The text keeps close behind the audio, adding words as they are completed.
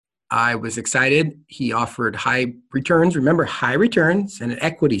I was excited. He offered high returns. Remember, high returns and an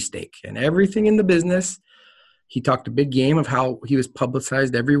equity stake and everything in the business. He talked a big game of how he was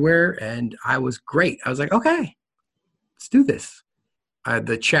publicized everywhere. And I was great. I was like, okay, let's do this.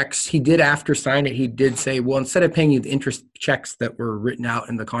 The checks he did after sign it, he did say, well, instead of paying you the interest checks that were written out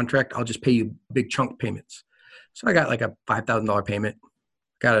in the contract, I'll just pay you big chunk payments. So I got like a $5,000 payment,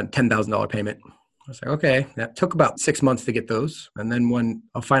 got a $10,000 payment. I was like, okay, that took about 6 months to get those. And then when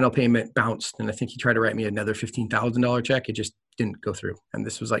a final payment bounced, and I think he tried to write me another $15,000 check, it just didn't go through. And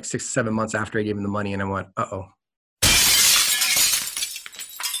this was like 6 to 7 months after I gave him the money. And I went, uh-oh.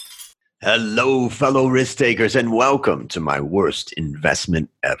 Hello, fellow risk takers, and welcome to my worst investment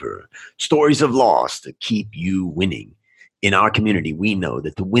ever. Stories of loss to keep you winning. In our community, we know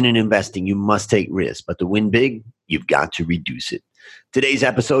that to win in investing, you must take risks, but to win big, you've got to reduce it. Today's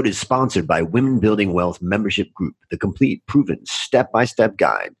episode is sponsored by Women Building Wealth Membership Group, the complete, proven, step-by-step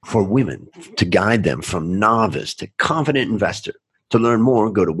guide for women to guide them from novice to confident investor. To learn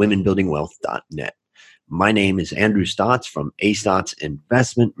more, go to womenbuildingwealth.net. My name is Andrew Stotz from A-Stotz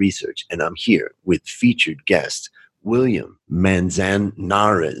Investment Research, and I'm here with featured guest, William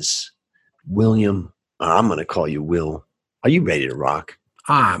Manzanares. William, I'm going to call you Will. Are you ready to rock?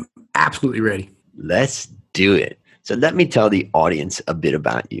 I'm absolutely ready. Let's do it. So let me tell the audience a bit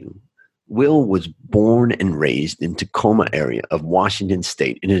about you. Will was born and raised in Tacoma area of Washington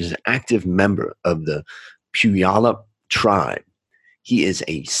State and is an active member of the Puyallup tribe. He is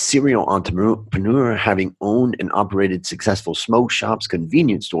a serial entrepreneur, having owned and operated successful smoke shops,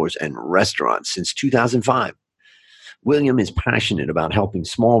 convenience stores, and restaurants since 2005. William is passionate about helping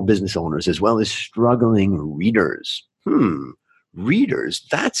small business owners as well as struggling readers. Readers?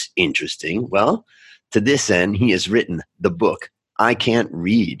 That's interesting. Well, to this end, he has written the book, I Can't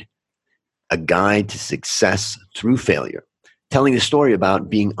Read, A Guide to Success Through Failure. Telling the story about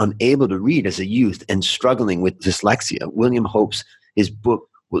being unable to read as a youth and struggling with dyslexia, William hopes his book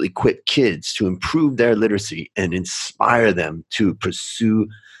will equip kids to improve their literacy and inspire them to pursue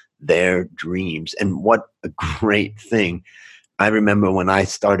their dreams. And what a great thing. I remember when I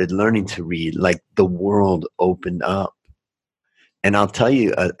started learning to read, like the world opened up. And I'll tell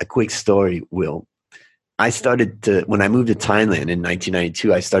you a quick story, Will. When I moved to Thailand in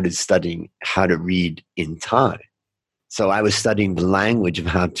 1992, I started studying how to read in Thai. So I was studying the language of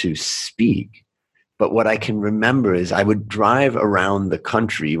how to speak. But what I can remember is I would drive around the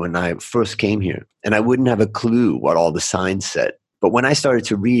country when I first came here, and I wouldn't have a clue what all the signs said. But when I started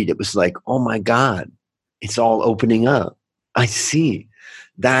to read, it was like, oh my God, it's all opening up. I see.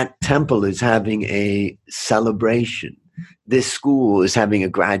 That temple is having a celebration. This school is having a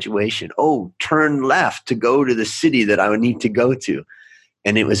graduation. Oh, turn left to go to the city that I would need to go to.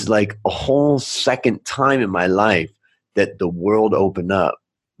 And it was like a whole second time in my life that the world opened up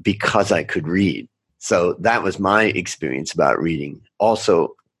because I could read. So that was my experience about reading.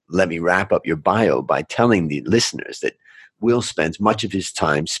 Also, let me wrap up your bio by telling the listeners that Will spends much of his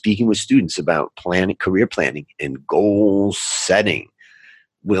time speaking with students about career planning and goal setting.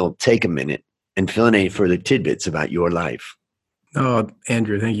 Will, take a minute and fill in any further tidbits about your life. Oh,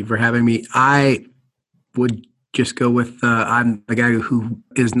 Andrew, thank you for having me. I would just go with I'm the guy who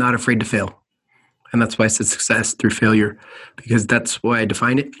is not afraid to fail. And that's why I said success through failure, because that's why I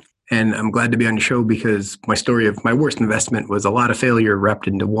define it. And I'm glad to be on your show because my story of my worst investment was a lot of failure wrapped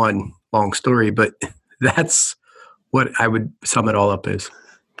into one long story. But that's what I would sum it all up as.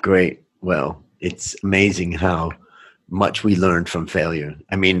 Great. Well, it's amazing how much we learned from failure.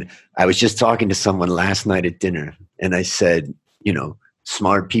 I mean, I was just talking to someone last night at dinner, and I said,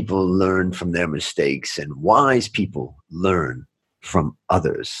 smart people learn from their mistakes and wise people learn from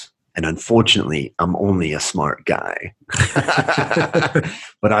others. And unfortunately, I'm only a smart guy.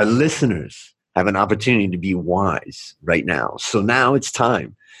 But our listeners have an opportunity to be wise right now. So now it's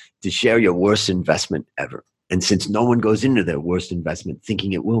time to share your worst investment ever. And since no one goes into their worst investment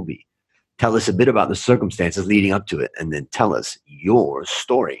thinking it will be, tell us a bit about the circumstances leading up to it, and then tell us your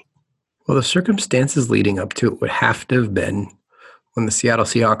story. Well, the circumstances leading up to it would have to have been when the Seattle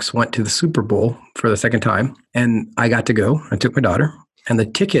Seahawks went to the Super Bowl for the second time. And I got to go. I took my daughter. And the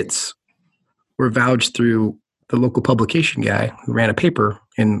tickets were vouched through the local publication guy who ran a paper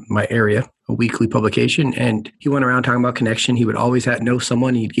in my area, a weekly publication. And he went around talking about connection. He would always know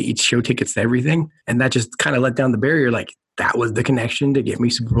someone. He'd get show tickets to everything. And that just kind of let down the barrier. Like, that was the connection to get me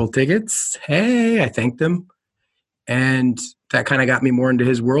Super Bowl tickets. Hey, I thanked him. And that kind of got me more into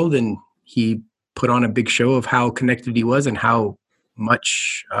his world. And he put on a big show of how connected he was and how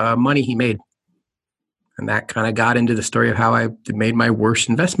much money he made. And that kind of got into the story of how I made my worst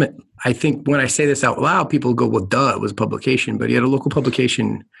investment. I think when I say this out loud, people go, well, duh, it was a publication. But he had a local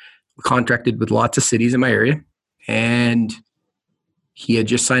publication contracted with lots of cities in my area. And he had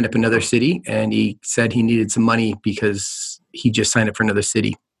just signed up another city, and he said he needed some money because he just signed up for another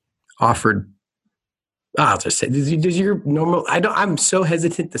city. Offered, I'll just say, does your normal, I'm so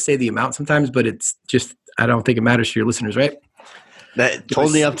hesitant to say the amount sometimes, but it's just, I don't think it matters to your listeners, right? That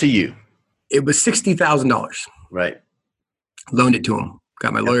totally up to you. It was $60,000. Right. Loaned it to him.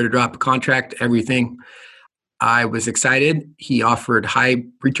 Got my lawyer to drop a contract, everything. I was excited. He offered high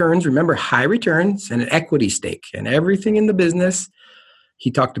returns. Remember, high returns and an equity stake and everything in the business. He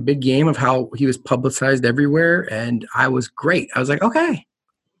talked a big game of how he was publicized everywhere. And I was great. I was like, okay,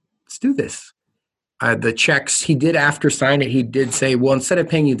 let's do this. The checks he did after signing it, he did say, well, instead of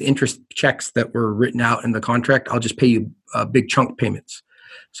paying you the interest checks that were written out in the contract, I'll just pay you big chunk payments.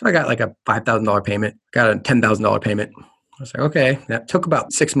 So I got like a $5,000 payment, got a $10,000 payment. I was like, okay, that took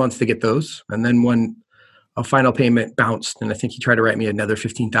about 6 months to get those. And then when a final payment bounced, and I think he tried to write me another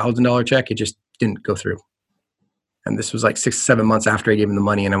 $15,000 check, it just didn't go through. And this was like 6 to 7 months after I gave him the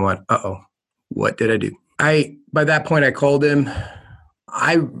money, and I went, uh-oh, what did I do? By that point, I called him.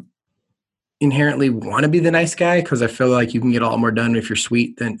 I inherently want to be the nice guy because I feel like you can get a lot more done if you're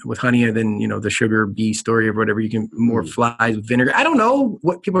sweet than with honey than, the sugar bee story or whatever. You can more flies with vinegar. I don't know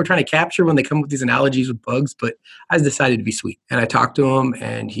what people are trying to capture when they come with these analogies with bugs, but I decided to be sweet. And I talked to him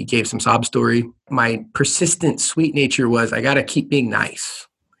and he gave some sob story. My persistent sweet nature was, I got to keep being nice.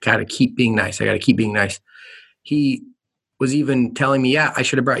 I got to keep being nice. He was even telling me, yeah, I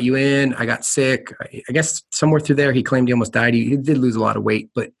should have brought you in. I got sick. I guess somewhere through there, he claimed he almost died. He did lose a lot of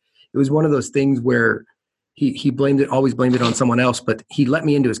weight, but it was one of those things where he always blamed it on someone else, but he let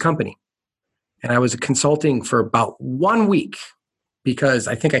me into his company. And I was consulting for about 1 week because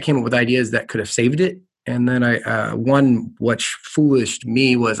I think I came up with ideas that could have saved it. And then what foolish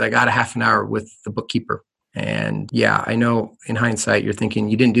me was I got a half an hour with the bookkeeper. And yeah, I know in hindsight, you're thinking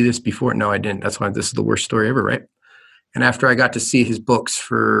you didn't do this before. No, I didn't. That's why this is the worst story ever, right? And after I got to see his books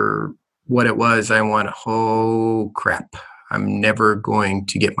for what it was, I went, oh crap. I'm never going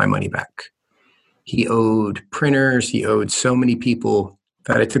to get my money back. He owed printers. He owed so many people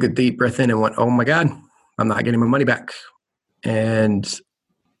that I took a deep breath in and went, oh my God, I'm not getting my money back. And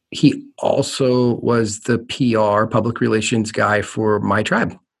he also was the PR, public relations guy for my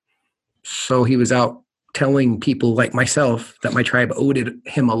tribe. So he was out telling people like myself that my tribe owed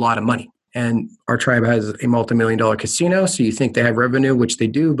him a lot of money. And our tribe has a multi-million-dollar casino. So you think they have revenue, which they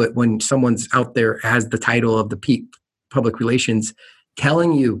do. But when someone's out there has the title of the public relations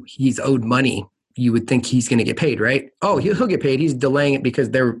telling you he's owed money, you would think he's going to get paid, right? Oh, he'll get paid. He's delaying it because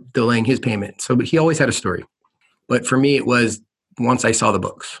they're delaying his payment. So he always had a story. But for me, it was once I saw the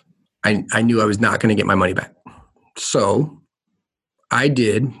books, I knew I was not going to get my money back. So I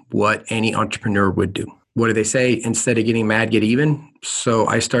did what any entrepreneur would do. What do they say? Instead of getting mad, get even. So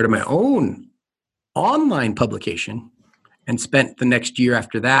I started my own online publication and spent the next year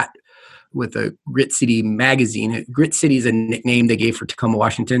after that with a Grit City magazine. Grit City is a nickname they gave for Tacoma,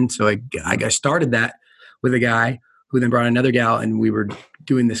 Washington. So I started that with a guy who then brought another gal, and we were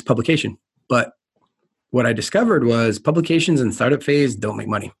doing this publication. But what I discovered was publications in startup phase don't make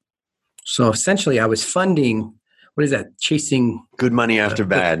money. So essentially I was funding, what is that? Chasing good money after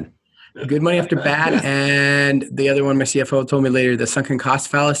bad. Good money after bad. And the other one, my CFO told me later, the sunken cost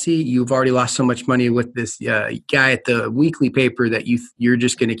fallacy. You've already lost so much money with this guy at the weekly paper that you're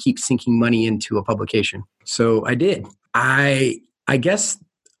just going to keep sinking money into a publication. So I did. I guess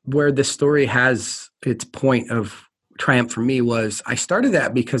where this story has its point of triumph for me was I started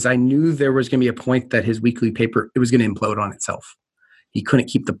that because I knew there was going to be a point that his weekly paper, it was going to implode on itself. He couldn't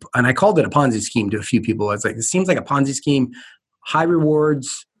keep and I called it a Ponzi scheme to a few people. I was like, it seems like a Ponzi scheme, high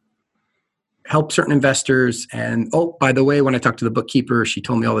rewards, help certain investors. And oh, by the way, when I talked to the bookkeeper, she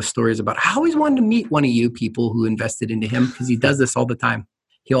told me all the stories about how I always wanted to meet one of you people who invested into him because he does this all the time.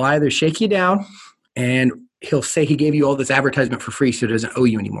 He'll either shake you down and he'll say he gave you all this advertisement for free so it doesn't owe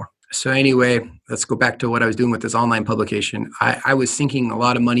you anymore. So anyway, let's go back to what I was doing with this online publication. I was sinking a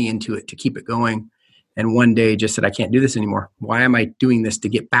lot of money into it to keep it going. And one day just said, I can't do this anymore. Why am I doing this to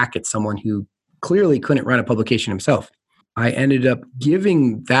get back at someone who clearly couldn't run a publication himself? I ended up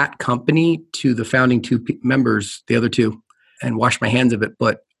giving that company to the founding two members, the other two, and washed my hands of it,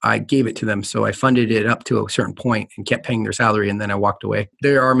 but I gave it to them. So I funded it up to a certain point and kept paying their salary, and then I walked away.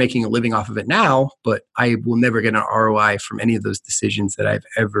 They are making a living off of it now, but I will never get an ROI from any of those decisions that I've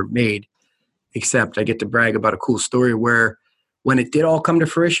ever made, except I get to brag about a cool story where when it did all come to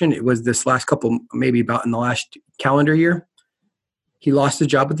fruition, it was this last couple, maybe about in the last calendar year. He lost his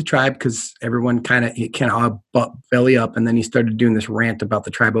job with the tribe because everyone kind of belly up. And then he started doing this rant about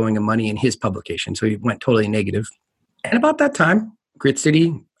the tribe owing him money in his publication. So he went totally negative. And about that time, Grit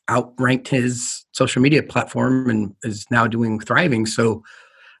City, outranked his social media platform and is now thriving. So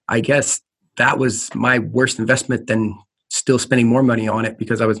I guess that was my worst investment than still spending more money on it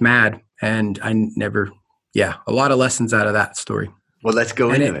because I was mad. And I never, a lot of lessons out of that story. Well, let's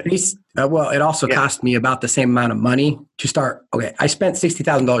go into it. It also cost me about the same amount of money to start. Okay, I spent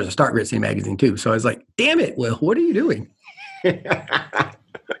 $60,000 to start Grit City Magazine too. So I was like, damn it, Will, what are you doing?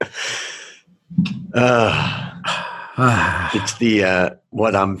 It's the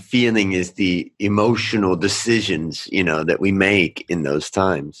what I'm feeling is the emotional decisions, that we make in those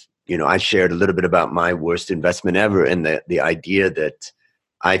times. I shared a little bit about my worst investment ever, and the idea that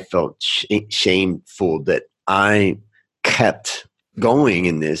I felt shameful that I kept going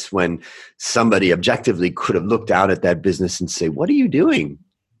in this when somebody objectively could have looked out at that business and say, "What are you doing?"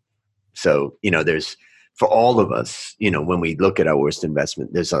 So there's, for all of us, when we look at our worst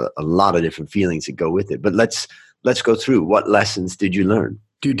investment, there's a lot of different feelings that go with it. But let's go through. What lessons did you learn?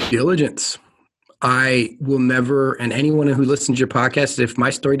 Due diligence. I will never, and anyone who listens to your podcast, if my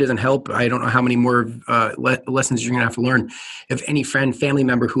story doesn't help, I don't know how many more lessons you're going to have to learn. If any friend, family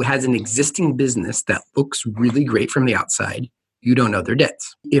member who has an existing business that looks really great from the outside, you don't know their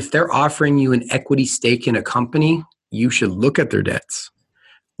debts. If they're offering you an equity stake in a company, you should look at their debts,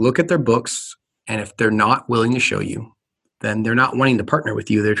 look at their books, and if they're not willing to show you, then they're not wanting to partner with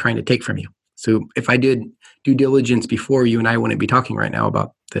you. They're trying to take from you. So if I did due diligence before, you and I wouldn't be talking right now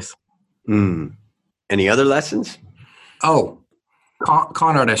about this. Any other lessons? Oh,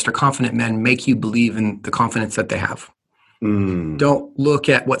 con artists or confident men make you believe in the confidence that they have. Don't look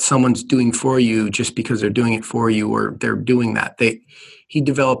at what someone's doing for you just because they're doing it for you or they're doing that. He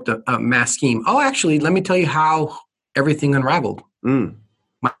developed a mass scheme. Oh, actually, let me tell you how everything unraveled.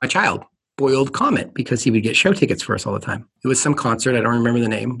 My child boiled Comet because he would get show tickets for us all the time. It was some concert. I don't remember the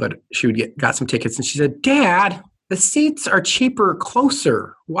name, but she got some tickets and she said, "Dad, the seats are cheaper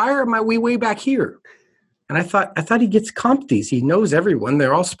closer. Why am we way back here?" And I thought he gets comped these. He knows everyone.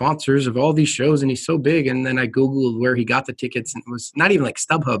 They're all sponsors of all these shows, and he's so big. And then I Googled where he got the tickets, and it was not even like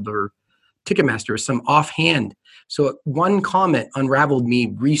StubHub or Ticketmaster. It was some offhand. So one comment unraveled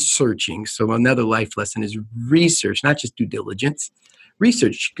me researching. So another life lesson is research, not just due diligence.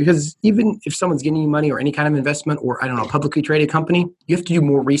 Research, because even if someone's getting you money or any kind of investment or, I don't know, a publicly traded company, you have to do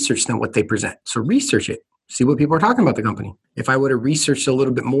more research than what they present. So research it. See what people are talking about the company. If I would have researched a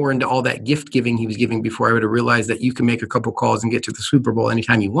little bit more into all that gift giving he was giving before, I would have realized that you can make a couple calls and get to the Super Bowl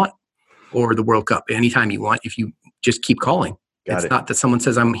anytime you want, or the World Cup anytime you want if you just keep calling. It's not that someone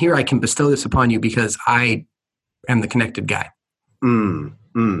says, "I'm here, I can bestow this upon you because I am the connected guy."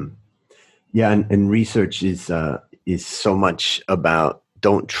 Yeah, and research is so much about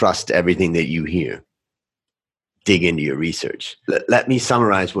don't trust everything that you hear. Dig into your research. Let me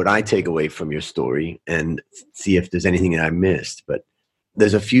summarize what I take away from your story and see if there's anything that I missed. But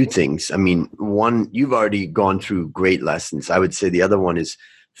there's a few things. I mean, one, you've already gone through great lessons. I would say the other one is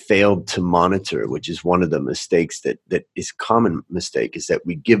failed to monitor, which is one of the mistakes that is common mistake, is that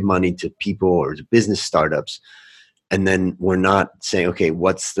we give money to people or to business startups, and then we're not saying, okay,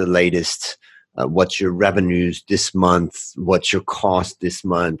 what's the latest? What's your revenues this month? What's your cost this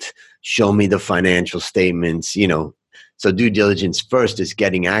month? Show me the financial statements, So due diligence first is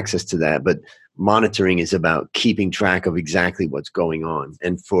getting access to that, but monitoring is about keeping track of exactly what's going on.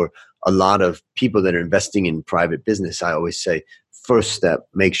 And for a lot of people that are investing in private business, I always say, first step,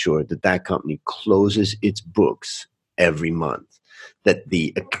 make sure that company closes its books every month, that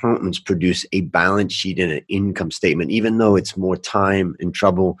the accountants produce a balance sheet and an income statement, even though it's more time and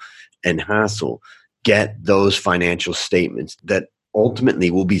trouble and hassle. Get those financial statements that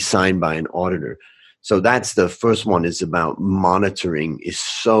ultimately will be signed by an auditor. So that's the first one, is about monitoring is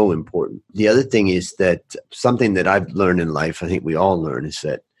so important. The other thing is that something that I've learned in life, I think we all learn, is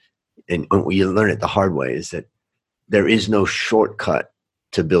that, and we learn it the hard way, is that there is no shortcut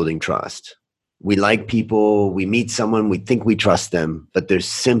to building trust. We like people, we meet someone, we think we trust them, but there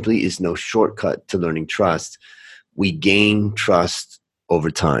simply is no shortcut to learning trust. We gain trust over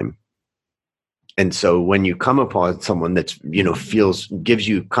time. And so when you come upon someone that's, gives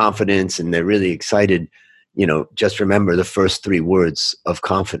you confidence and they're really excited, just remember the first three words of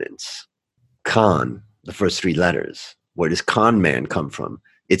confidence. Con, the first three letters. Where does con man come from?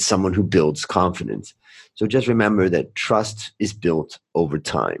 It's someone who builds confidence. So just remember that trust is built over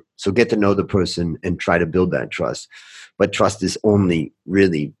time. So get to know the person and try to build that trust. But trust is only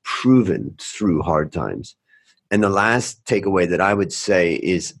really proven through hard times. And the last takeaway that I would say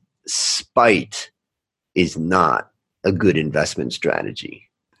is spite is not a good investment strategy.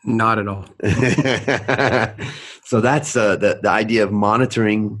 Not at all. So that's the idea of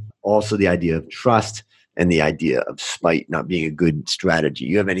monitoring, also the idea of trust. and the idea of spite not being a good strategy.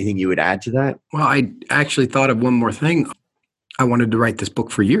 You have anything you would add to that? Well, I actually thought of one more thing. I wanted to write this book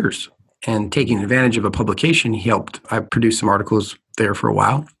for years, and taking advantage of a publication, I produced some articles there for a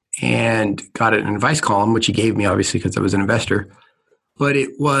while and got an advice column, which he gave me, obviously, because I was an investor. But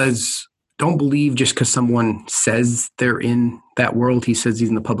it was, don't believe just because someone says they're in that world. He says he's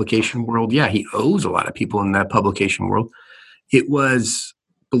in the publication world. Yeah, he owes a lot of people in that publication world. It was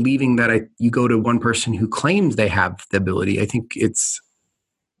believing that you go to one person who claims they have the ability. I think it's,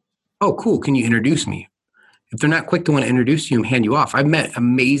 oh, cool, can you introduce me? If they're not quick to want to introduce you and hand you off. I've met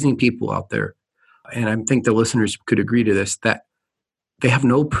amazing people out there, and I think the listeners could agree to this, that they have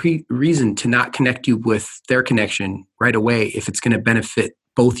no reason to not connect you with their connection right away if it's going to benefit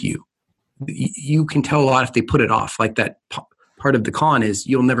both you. You can tell a lot if they put it off. Like that part of the con is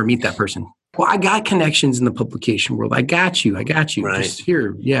you'll never meet that person. Well, I got connections in the publication world. I got you. Right. Just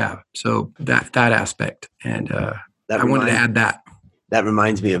here. Yeah. So that aspect. And I wanted to add that. That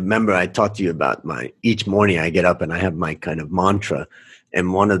reminds me of, remember I talked to you about each morning I get up and I have my kind of mantra.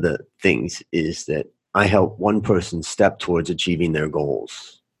 And one of the things is that I help one person step towards achieving their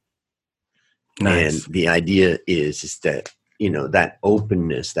goals. Nice. And the idea is that, that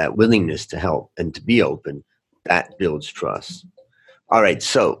openness, that willingness to help and to be open, that builds trust. All right.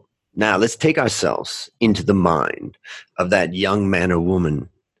 So now let's take ourselves into the mind of that young man or woman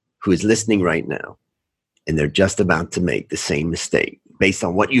who is listening right now, and they're just about to make the same mistake. Based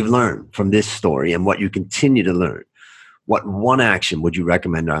on what you've learned from this story and what you continue to learn, what one action would you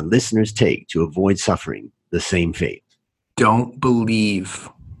recommend our listeners take to avoid suffering the same fate? Don't believe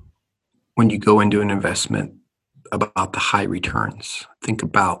when you go into an investment about the high returns. Think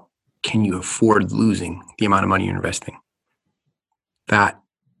about, can you afford losing the amount of money you're investing? That,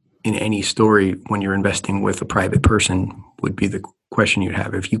 in any story, when you're investing with a private person, would be the question you'd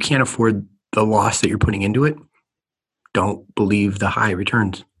have. If you can't afford the loss that you're putting into it, don't believe the high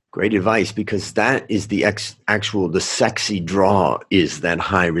returns. Great advice, because that is the sexy draw is that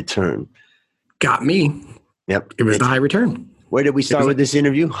high return. Got me. Yep. It was the high return. Where did we start with this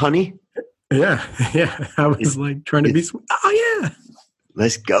interview? Honey? Yeah. I was trying to be sweet. Oh, yeah.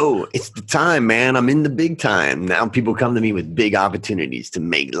 Let's go. It's the time, man. I'm in the big time. Now people come to me with big opportunities to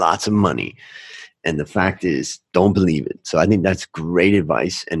make lots of money. And the fact is, don't believe it. So I think that's great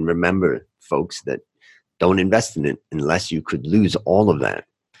advice. And remember, folks, that don't invest in it unless you could lose all of that.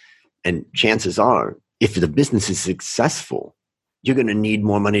 And chances are, if the business is successful, you're going to need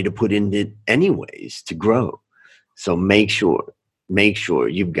more money to put in it anyways to grow. So make sure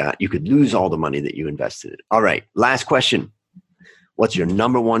you could lose all the money that you invested in. All right. Last question. What's your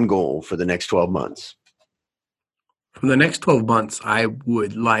number one goal for the next 12 months? For the next 12 months, I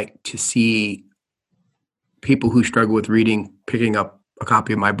would like to see people who struggle with reading picking up a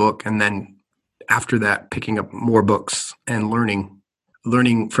copy of my book, and then after that, picking up more books and learning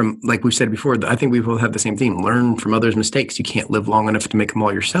from, like we've said before, I think we both have the same theme, learn from others' mistakes. You can't live long enough to make them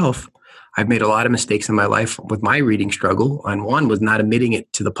all yourself. I've made a lot of mistakes in my life with my reading struggle, and one was not admitting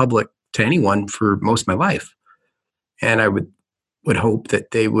it to the public, to anyone, for most of my life. And I would hope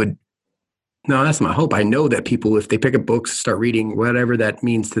that they would, no, that's not hope. I know that people, if they pick up books, start reading, whatever that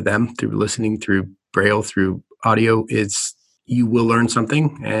means to them, through listening, through Braille, through audio, is you will learn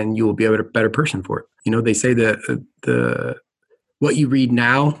something and you will be a better person for it. They say that what you read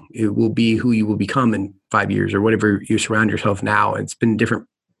now, it will be who you will become in 5 years, or whatever you surround yourself now. It's been different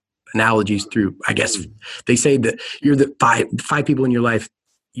analogies through, I guess they say that you're the five people in your life,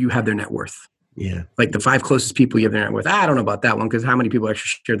 you have their net worth. Yeah. Like the 5 closest people you have their net worth. I don't know about that one, because how many people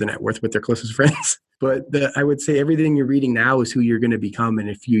actually share the net worth with their closest friends? But I would say everything you're reading now is who you're going to become in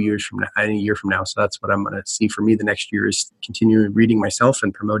a year from now. So that's what I'm going to see for me the next year, is continuing reading myself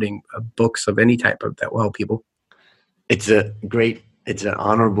and promoting books of any type that will help people. It's an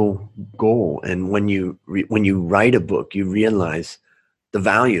honorable goal. And when you write a book, you realize the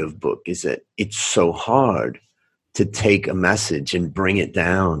value of book is that it's so hard to take a message and bring it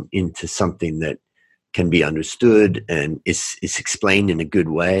down into something that can be understood and is explained in a good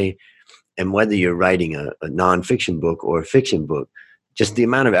way. And whether you're writing a nonfiction book or a fiction book, just the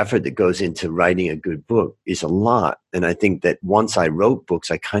amount of effort that goes into writing a good book is a lot. And I think that once I wrote books,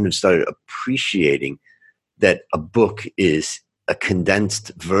 I kind of started appreciating that a book is a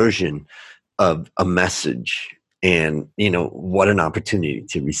condensed version of a message. And, what an opportunity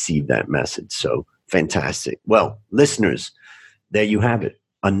to receive that message. So fantastic. Well, listeners, there you have it.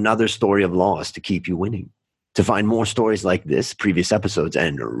 Another story of loss to keep you winning. To find more stories like this, previous episodes,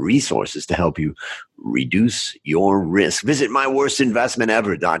 and resources to help you reduce your risk, visit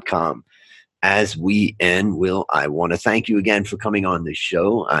myworstinvestmentever.com. as we end, Will, I want to thank you again for coming on the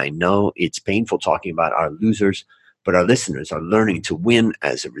show. I know it's painful talking about our losers, but our listeners are learning to win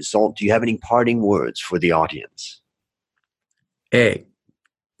as a result. Do you have any parting words for the audience? Hey,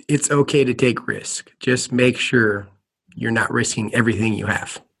 it's okay to take risk. Just make sure you're not risking everything you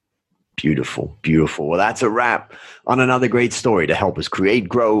have. Beautiful, beautiful. Well, that's a wrap on another great story to help us create,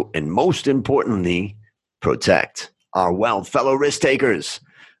 grow, and most importantly, protect our wealth. Fellow risk takers,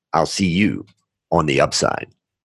 I'll see you on the upside.